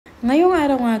Ngayong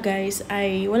araw nga guys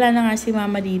ay wala na nga si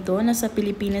mama dito, nasa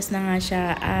Pilipinas na nga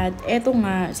siya at eto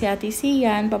nga si Ate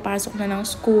Sian papasok na ng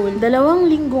school. 2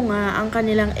 linggo nga ang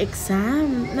kanilang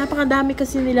exam. Napakadami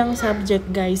kasi nilang subject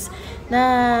guys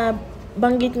na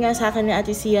banggit nga sa akin ni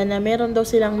Ate Sian na meron daw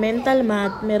silang mental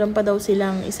math, meron pa daw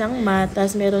silang isang math,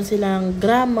 tas meron silang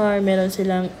grammar, meron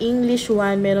silang English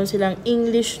 1, meron silang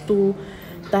English 2.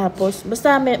 Tapos,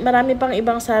 basta marami pang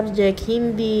ibang subject,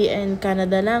 Hindi and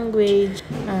Canada language,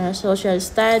 social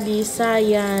studies,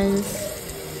 science.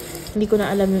 Hindi ko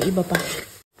na alam yung iba pa.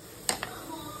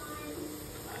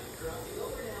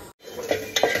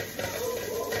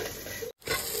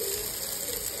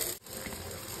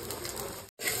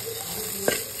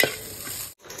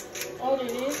 Oh,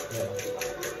 really?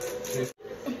 Yeah.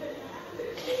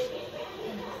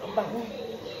 Bango.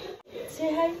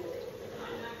 Say hi.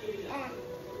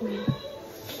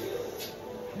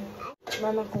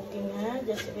 Mama cooking ha,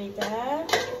 just wait ha.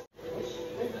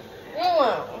 Oh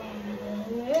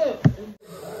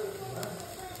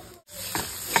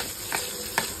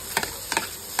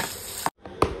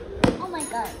my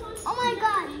god. Oh my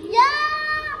god.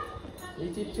 Yeah!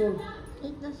 Eat it too.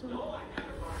 Eat this one.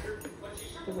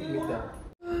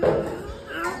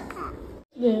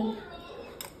 Yeah.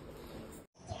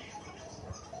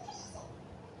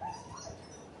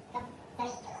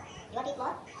 You want it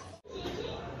more?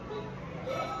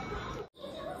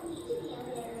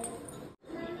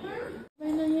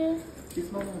 Kiss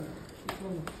mama. Kiss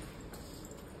mama.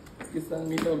 Kiss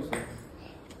on me also.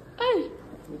 Ay!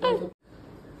 Ay!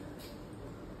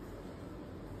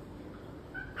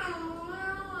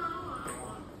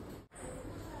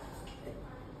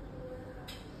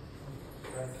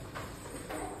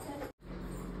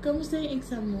 Kamusta yung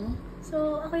exam mo?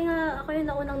 So, ako yung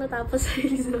naunang natapos sa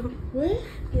exam. Weh?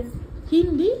 Yeah.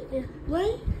 Hindi? Yeah.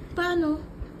 Why? Paano?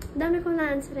 Dami kong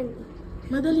na-answerin.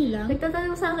 Madali lang?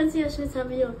 Nagtatanong sa akin siya,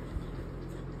 sabi niyo,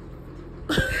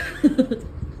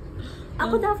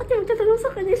 ako dapat yung tatanong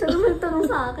sa kanya, siya naman tanong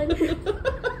sa akin.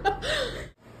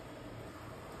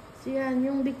 Siyan,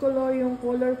 yung decolor, yung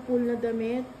colorful na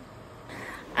damit.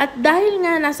 At dahil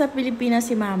nga nasa Pilipinas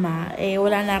si mama,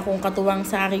 wala na akong katuwang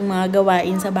sa aking mga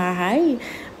gawain sa bahay.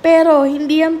 Pero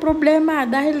hindi yan problema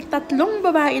dahil 3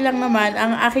 babae lang naman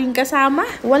ang aking kasama.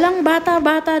 Walang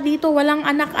bata-bata dito, walang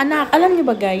anak-anak. Alam niyo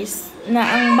ba guys, na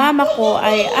ang mama ko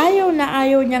ay ayaw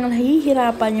niyang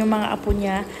nahihirapan yung mga apo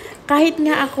niya. Kahit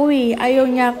nga ako ayaw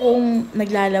niya akong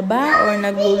naglalaba or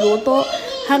nagluluto.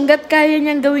 Hanggat kaya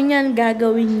niyang gawin yan,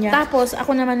 gagawin niya. Tapos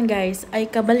ako naman guys, ay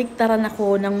kabaliktaran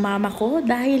ako ng mama ko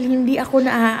dahil hindi ako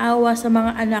naaawa sa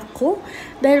mga anak ko.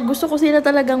 Dahil gusto ko sila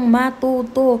talagang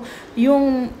matuto.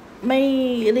 Yung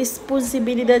may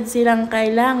responsibilidad silang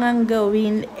kailangang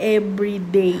gawin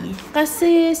everyday.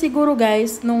 Kasi siguro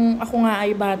guys, nung ako nga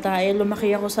ay bata,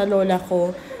 lumaki ako sa lola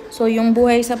ko. So, yung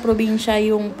buhay sa probinsya,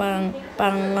 yung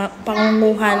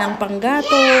pangunguha ng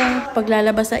panggatong,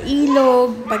 paglalabas sa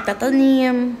ilog,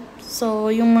 pagtatanim. So,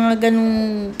 yung mga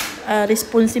ganung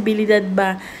responsibilidad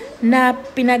ba na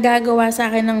pinagagawa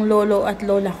sa akin ng lolo at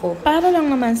lola ko. Para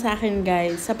lang naman sa akin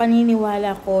guys, sa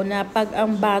paniniwala ko na pag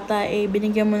ang bata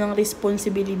binigyan mo ng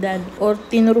responsibilidad or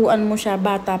tinuruan mo siya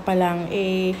bata pa lang,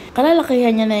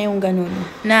 kalalakihan niya na yung ganun.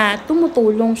 Na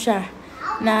tumutulong siya.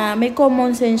 Na may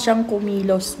common sense siyang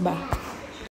kumilos ba.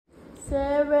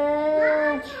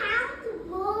 7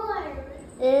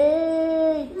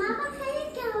 8 Mama, can you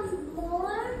count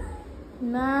more?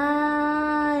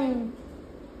 9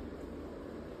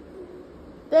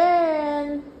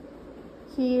 10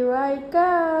 Here I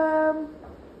come.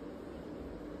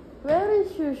 Where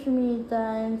is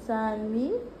Shushmita and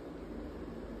Sanvi?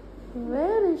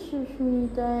 Where is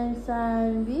Shushmita and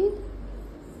Sanvi?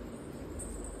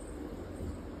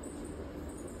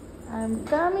 I'm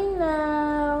coming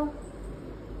now.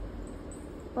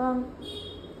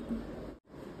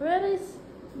 Where is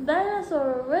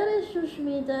dinosaur? Where is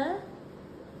Shushmita?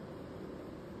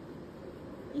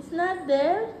 It's not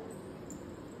there?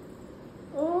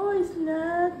 Oh, it's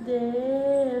not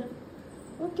there.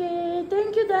 Okay,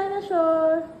 thank you,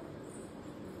 dinosaur.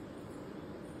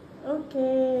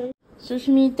 Okay.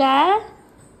 Shushmita?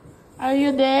 Are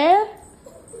you there?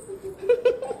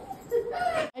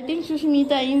 I think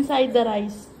Shushmita inside the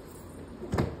rice.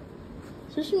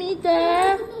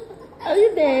 Shushmita, are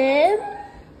you there?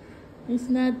 It's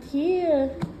not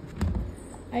here.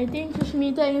 I think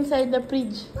Shushmita inside the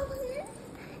fridge.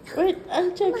 Wait, I'll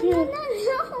check here.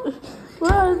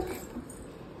 What?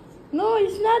 No,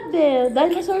 it's not there.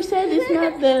 Dinosaur said it's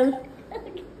not there.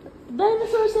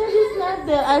 Dinosaur said it's not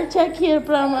there. I'll check here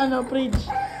from fridge.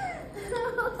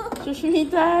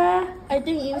 Shushmita, I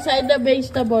think inside the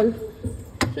vegetable.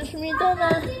 Shushmita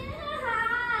na.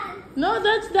 No,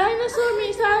 that's dinosaur,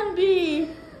 Miss Anby.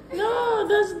 No,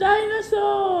 that's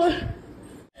dinosaur.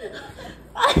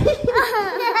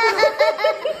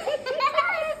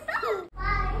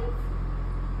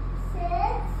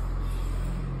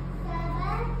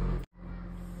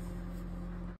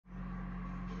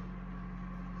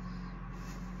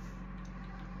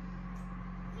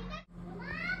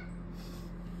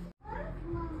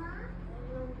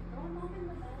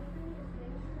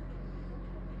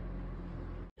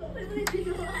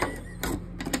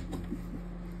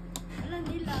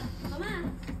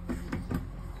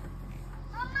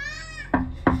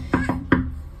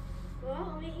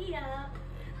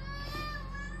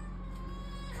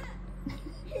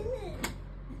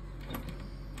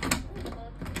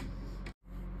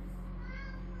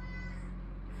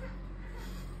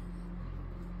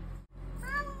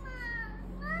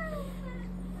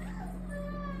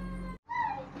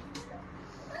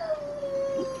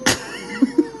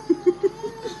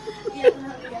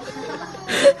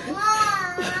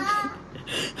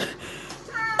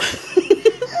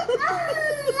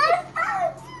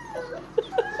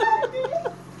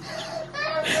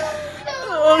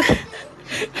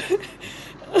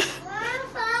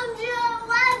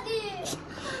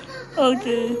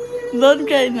 Okay, don't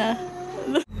cry na.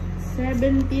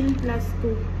 17 plus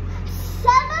 2.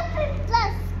 17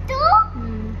 plus 2?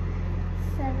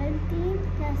 17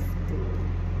 plus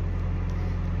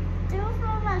 2. 2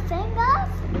 from my fingers.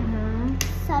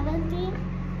 17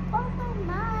 from my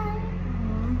mind.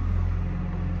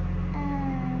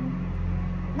 And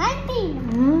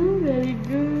 19. Very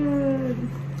good.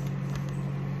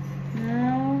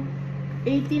 Now,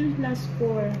 18 plus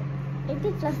 4.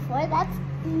 18 plus 4, that's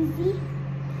easy.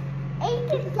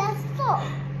 18 plus 4.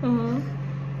 4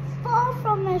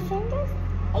 from my fingers,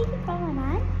 18 from my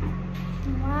mind.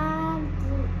 1,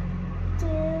 2,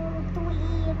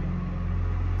 3,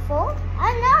 4.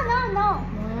 No.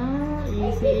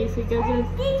 Easy ka dyan.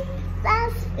 18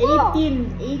 plus 4.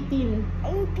 18. 18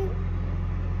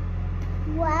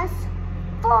 plus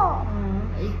 4.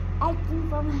 18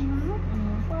 from my mouth,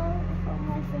 4 from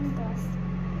my fingers.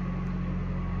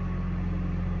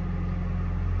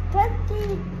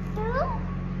 22.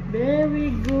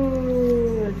 Very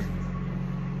good.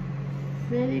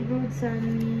 Very good,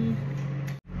 Sunny.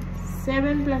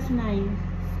 7 plus 9.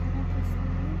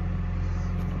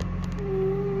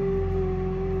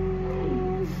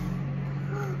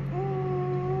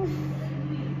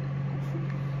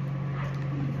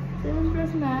 7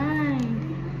 plus 9.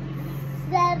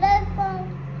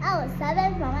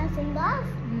 7 from my fingers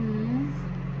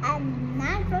and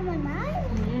 9 from my mind.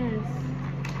 Yes.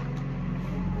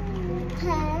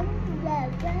 10,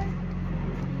 11,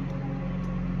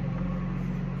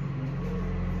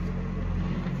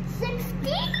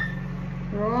 16.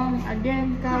 Wrong.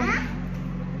 Again, count.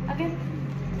 Again.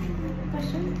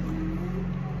 Question?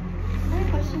 My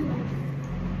question.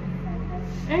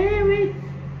 Hey, wait.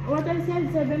 What I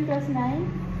said, 7 plus 9?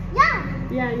 Yeah.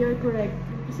 Yeah, you're correct.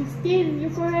 16.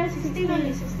 You're correct. 16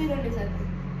 only. 16 only, sir.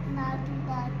 Not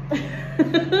that.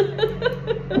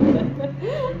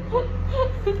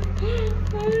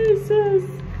 Jesus.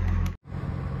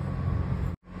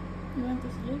 You want to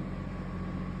sleep?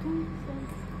 Come, sleep.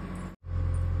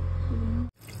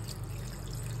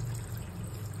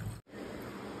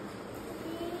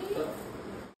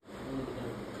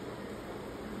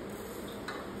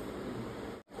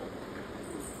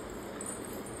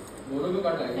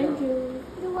 Thank you.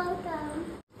 You're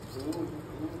welcome.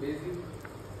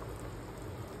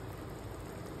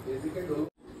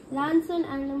 Plants and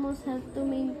animals help to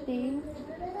maintain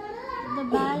the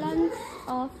balance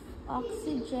of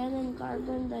oxygen and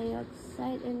carbon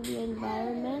dioxide in the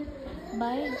environment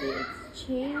by the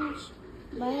exchange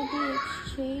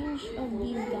of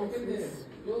these gases.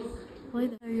 Why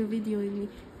are you videoing me?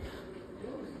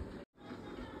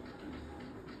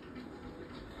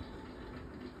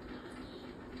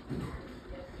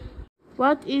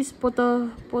 What is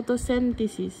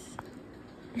photosynthesis?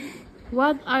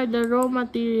 What are the raw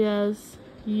materials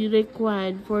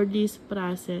required for this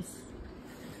process?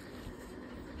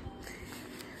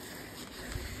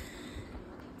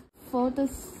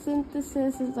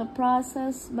 Photosynthesis is a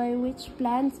process by which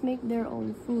plants make their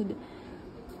own food.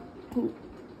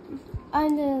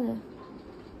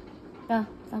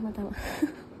 Tama.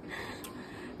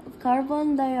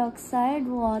 Carbon dioxide,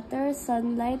 water,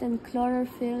 sunlight, and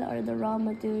chlorophyll are the raw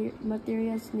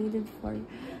materials needed for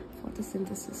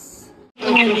photosynthesis.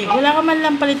 Wala ka man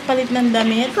lang palit-palit ng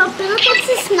damit? From Philippines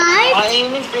is night.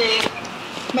 Mainit eh.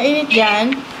 Mainit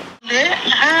dyan?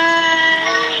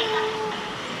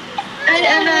 Ay,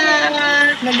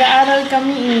 anak. Nag-aaral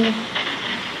kami eh.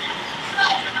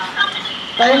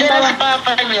 Tawan-tawa. si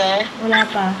papa niya. Wala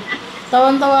pa.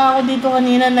 Tawan-tawa ako dito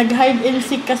kanina. Nag-hide and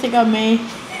seek kasi kami.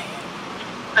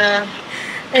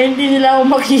 Eh, hindi nila ako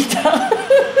makita.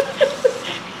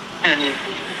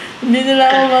 Hindi nila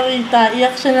ako makita.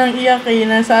 Iyak siya ng iyak eh.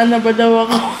 Nasaan na ba daw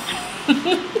ako?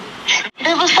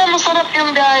 Hindi, basta masarap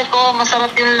yung biyahe ko.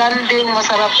 Masarap yung landing.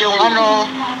 Masarap yung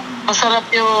masarap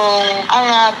yung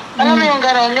angat. Alam mo yung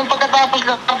gano'n. Yung pagkatapos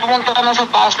na pumunta ka na sa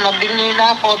taas, nabingi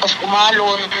na ako, tapos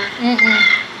umalon.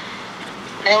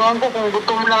 Ewan ko kung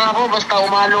gutom lang ako, basta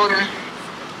umalon.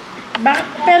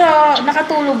 Pero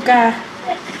nakatulog ka.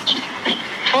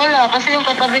 Wala, kasi yung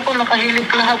katabi ko nakahilig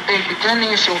lahat eh.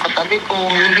 Janis, yung katabi ko,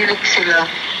 hihilig sila.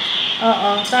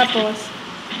 Oo, tapos?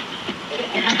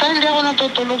 Basta hindi ako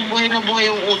natutulog, buhay na buhay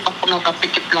yung utak ko,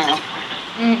 nakapikit lang ako.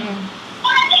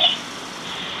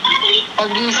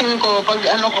 Pagising ko, pag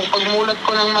mulat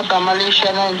ko ng mata, mali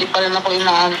siya na, hindi pa rin ako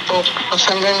inaantok. Tapos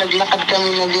hanggang naglakad kami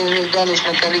na din yung Janis,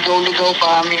 nagkaligaw-ligaw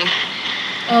pa kami.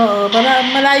 Oo,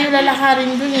 malayo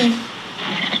lalakarin dun eh.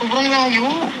 Sobrang layo.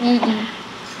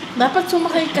 Dapat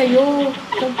sumakay kayo.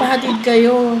 Pagpahatid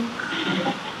kayo.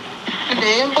 Hindi,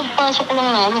 yung pagpasok lang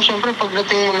na, syempre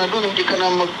pagdating mo na doon, hindi ka na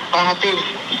magpahatid.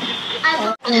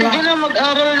 Sige na,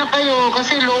 mag-aral na kayo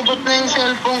kasi lobot na yung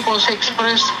cellphone ko, 6%.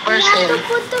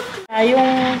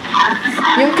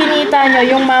 Yung kinita nyo,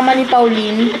 yung mama ni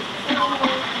Pauline.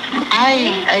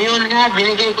 Ay, ayun nga,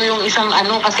 binigay ko yung isang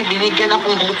kasi binigyan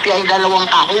akong hupya ay 2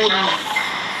 kahon.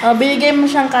 Binigay mo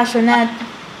siyang cashew nut.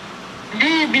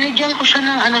 Hindi, binigyan ko siya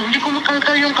ng hindi ko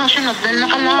makalkal yung cashew nut dahil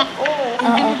nakalak.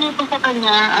 Ang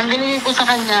binigay ko sa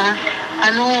kanya,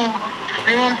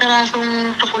 5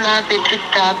 pirasong tsokolate,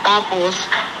 KitKat, tapos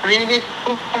binigay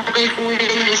ko kay Kuya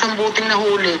yung isang buting na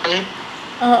huli.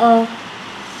 Oo.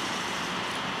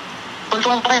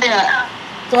 Tuntuan pa kaya?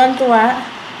 Tuwan-tuwa?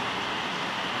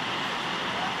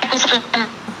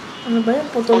 Ano ba yun?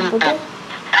 Putol-putol?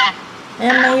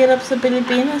 Ayan, mahirap sa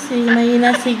Pilipinas eh.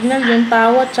 Mahina signal, yung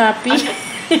tawa, choppy.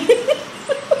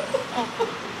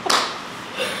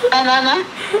 Ano?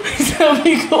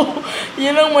 Sabi ko,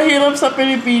 yun ang mahirap sa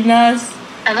Pilipinas.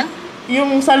 Ano?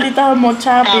 Yung salita mo,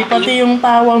 choppy, pati yung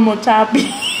tawa mo, choppy.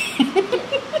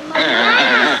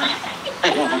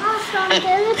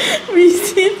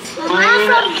 Visit.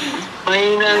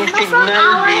 Mahinang From signal,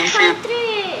 our visit.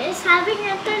 country is having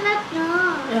internet,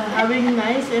 no? Yeah, having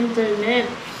nice internet.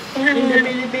 In the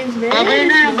Philippines, very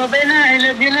Babay na, I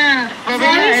love you na. Babay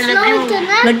na, I Very love slow you.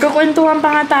 internet. Nagkukwentuhan pa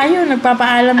nga tayo,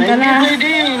 nagpapaalam ka na.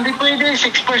 Hindi pwede.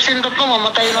 6% ako,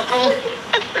 mamatay na ko.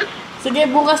 Sige,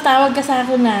 bukas tawag ka sa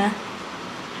akin na.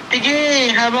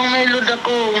 Sige, habang may load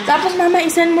ako. Tapos mama,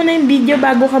 isend mo na yung video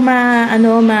bago ka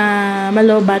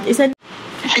malobat. Isend.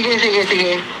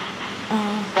 Sige.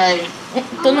 Bye.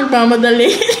 Ito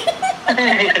nagmamadali.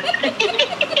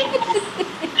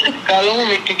 Kala mo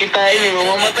may kikitain eh,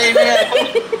 mamamatay na nga ako.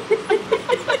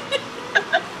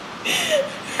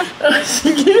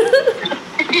 Sige.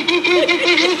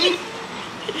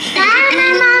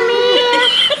 Bye, mommy.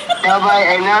 Bye-bye,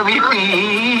 I love you.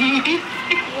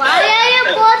 Why are you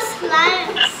both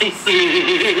smiling?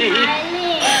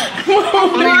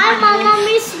 Why mama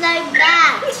is like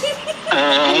that?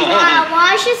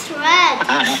 Why she's red?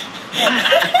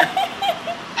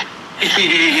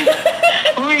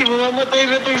 Uy, mamamatay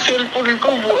na itong cellphone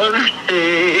ko, buwan.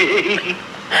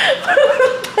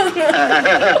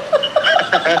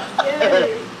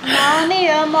 Mommy,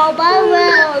 your mobile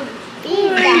will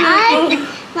be died.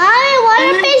 Mommy, why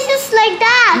your face is like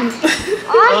that?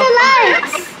 On the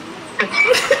lights.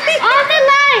 On the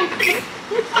lights.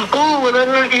 Wala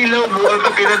nang ilaw, buwan.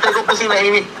 Pinatay ko pa sila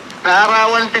ini.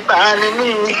 Naarawan titaanin mo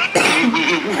eh.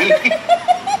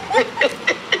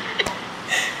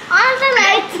 On the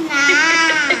lights na.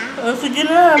 Sige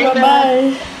na,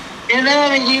 bye-bye. Yan na,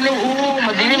 may ilaw.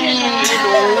 Madilim yung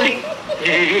ilaw.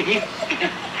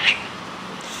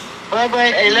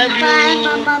 Bye-bye, I love you. Bye,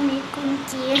 Mama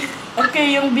Mikunchi.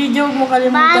 Okay, yung video mo Bye,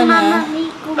 kalimutan Mama na.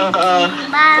 Mikunchi.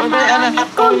 Bye-bye, Bye, Mama anak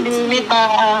ako. Mikunchi. Lita.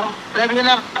 Love you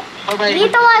na. Bye-bye.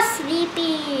 Lita was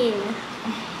sleeping.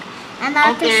 And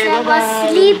Okay, Artisha was bye-bye.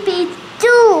 sleepy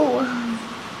too.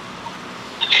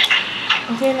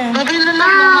 Okay na. Bye-bye na lang,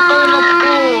 mamatay na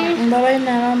ako. Bye-bye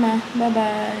na, mama.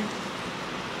 Bye-bye.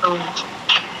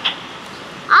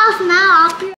 Off now. Off your